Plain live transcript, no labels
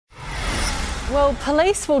Well,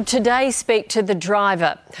 police will today speak to the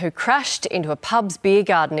driver who crashed into a pub's beer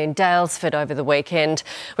garden in Daylesford over the weekend,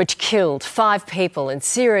 which killed 5 people and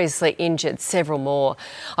seriously injured several more.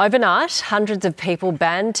 Overnight, hundreds of people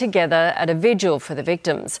band together at a vigil for the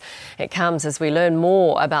victims. It comes as we learn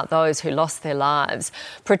more about those who lost their lives.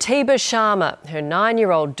 Pratibha Sharma, her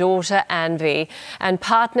 9-year-old daughter Anvi and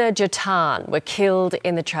partner Jatan were killed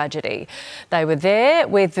in the tragedy. They were there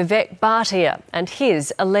with Vivek Bhatia and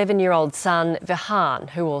his 11-year-old son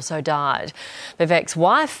Vihan, who also died. Vivek's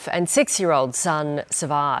wife and 6-year-old son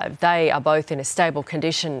survived. They are both in a stable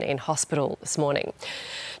condition in hospital this morning.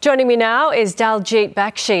 Joining me now is Daljit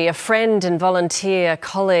Bakshi, a friend and volunteer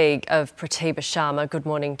colleague of Pratibha Sharma. Good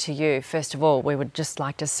morning to you. First of all, we would just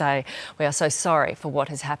like to say we are so sorry for what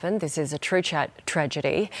has happened. This is a true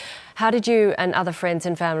tragedy. How did you and other friends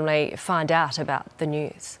and family find out about the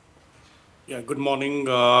news? Yeah, good morning.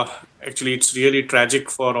 Actually, it's really tragic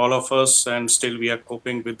for all of us, and still we are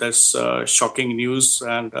coping with this shocking news.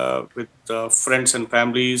 And with friends and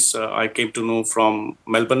families, I came to know from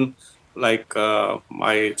Melbourne, like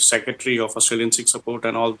my secretary of Australian Sikh Support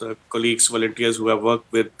and all the colleagues, volunteers who have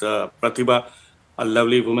worked with Pratibha, a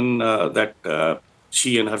lovely woman that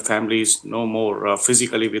she and her family is no more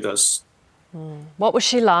physically with us. What was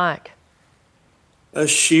she like?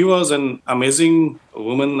 She was an amazing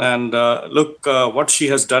woman, and look, what she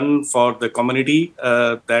has done for the community,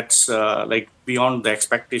 that's like beyond the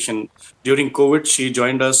expectation. During COVID, she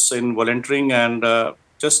joined us in volunteering and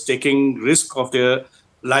just taking risk of their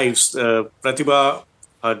lives. Pratibha,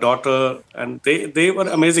 her daughter, and they were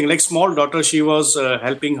amazing. Like small daughter, she was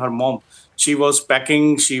helping her mom. She was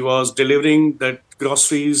packing, she was delivering the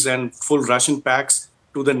groceries and full ration packs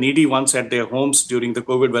to the needy ones at their homes during the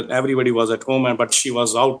COVID when everybody was at home, but she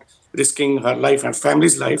was out risking her life and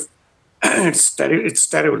family's life. It's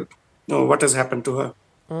terrible. You know, what has happened to her.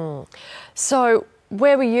 So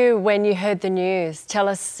where were you when you heard the news? Tell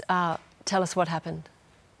us what happened.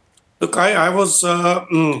 Look, I was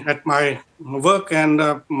at my work, and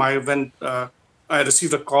when I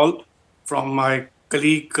received a call from my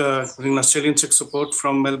colleague in Australian Sikh Support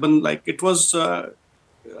from Melbourne, like it was a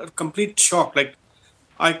complete shock. Like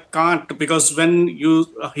I can't, because when you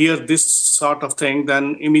hear this sort of thing,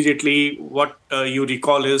 then immediately what you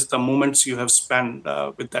recall is the moments you have spent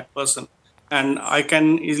with that person. And I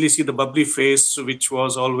can easily see the bubbly face, which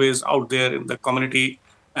was always out there in the community,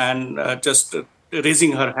 and just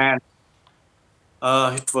raising her hand.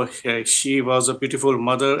 She was a beautiful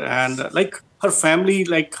mother, and like her family,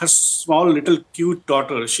 like her small little cute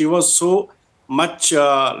daughter, she was so much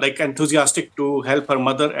like enthusiastic to help her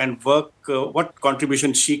mother and work what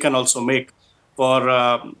contribution she can also make for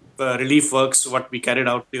relief works what we carried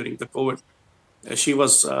out during the COVID. She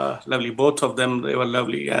was lovely. Both of them, they were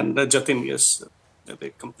lovely. And Jatin, yes,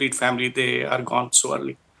 the complete family, they are gone so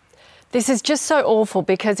early. This is just so awful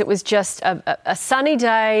because it was just a sunny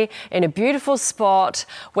day in a beautiful spot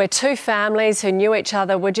where 2 families who knew each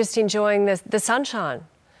other were just enjoying the sunshine.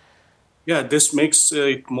 Yeah, this makes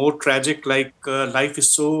it more tragic. Like life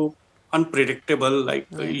is so unpredictable. Like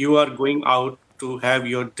you are going out to have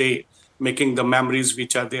your day, making the memories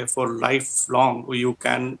which are there for lifelong. You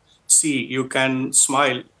can see, you can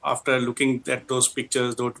smile after looking at those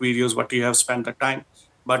pictures, those videos, what you have spent the time.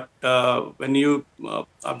 But when you,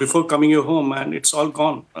 before coming your home, and it's all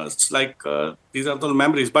gone. It's like these are the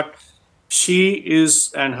memories. But she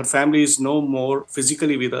is, and her family is no more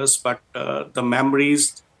physically with us, but the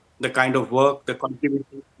memories, the kind of work, the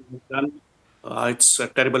contribution we've done, it's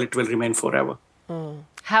terrible. It will remain forever.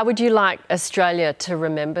 How would you like Australia to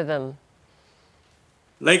remember them?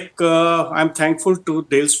 Like, I'm thankful to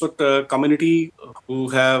Daylesford community who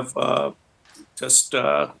have just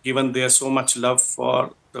given their so much love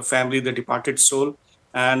for the family, the departed soul.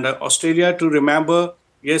 And Australia to remember,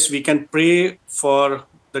 yes, we can pray for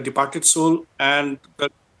the departed soul and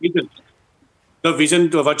the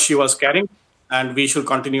vision to what she was carrying. And we should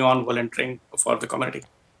continue on volunteering for the community.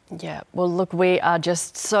 Yeah, well, look, we are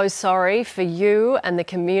just so sorry for you and the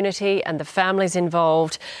community and the families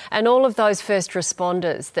involved and all of those first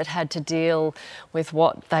responders that had to deal with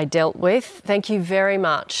what they dealt with. Thank you very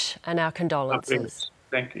much, and our condolences.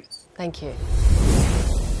 Thank you. Thank you.